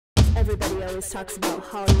Everybody always talks about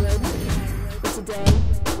Hollywood, but today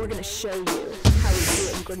we're gonna show you how we do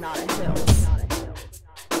it in Granada Hills.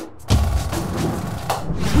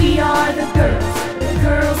 We are the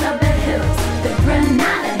girls of the hills, the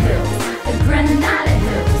Granada Hills, the Granada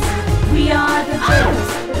Hills. We are the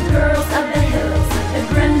girls of the hills, the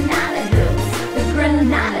Granada Hills, the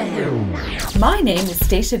Granada Hills. My name is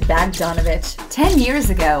Stacia Bagdonavich. 10 years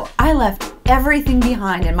ago, I left everything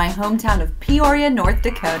behind in my hometown of Peoria, North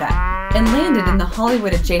Dakota, and landed in the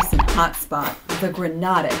Hollywood-adjacent hotspot, the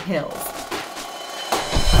Granada Hills.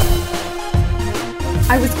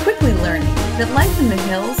 I was quickly learning that life in the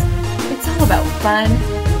hills, it's all about fun,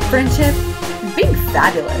 friendship, and being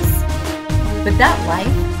fabulous. But that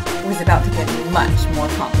life was about to get much more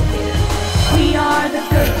complicated. We are the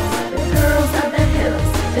girls of the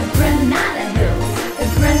hills, the Granada Hills, the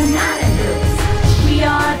Granada Hills. We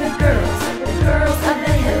are the girls of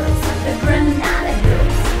the hills, the Granada